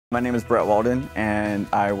My name is Brett Walden, and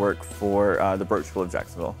I work for the BROACH School of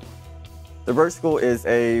Jacksonville. The BROACH School is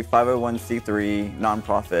a 501c3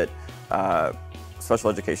 nonprofit special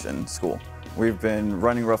education school. We've been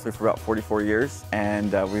running roughly for about 44 years,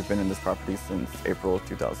 and we've been in this property since April of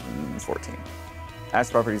 2014. Ash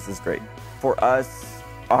Properties is great. For us,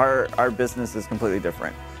 our business is completely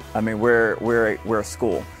different. I mean, we're a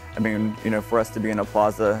school. I mean, for us to be in a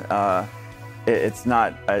plaza, it's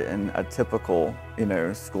not a typical,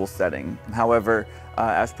 school setting. However,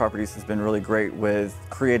 Ash Properties has been really great with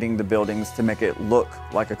creating the buildings to make it look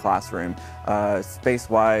like a classroom.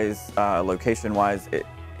 Space-wise, location-wise,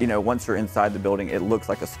 once you're inside the building, it looks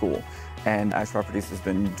like a school. And Ash Properties has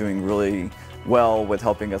been doing really well with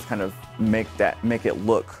helping us kind of make it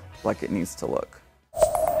look like it needs to look.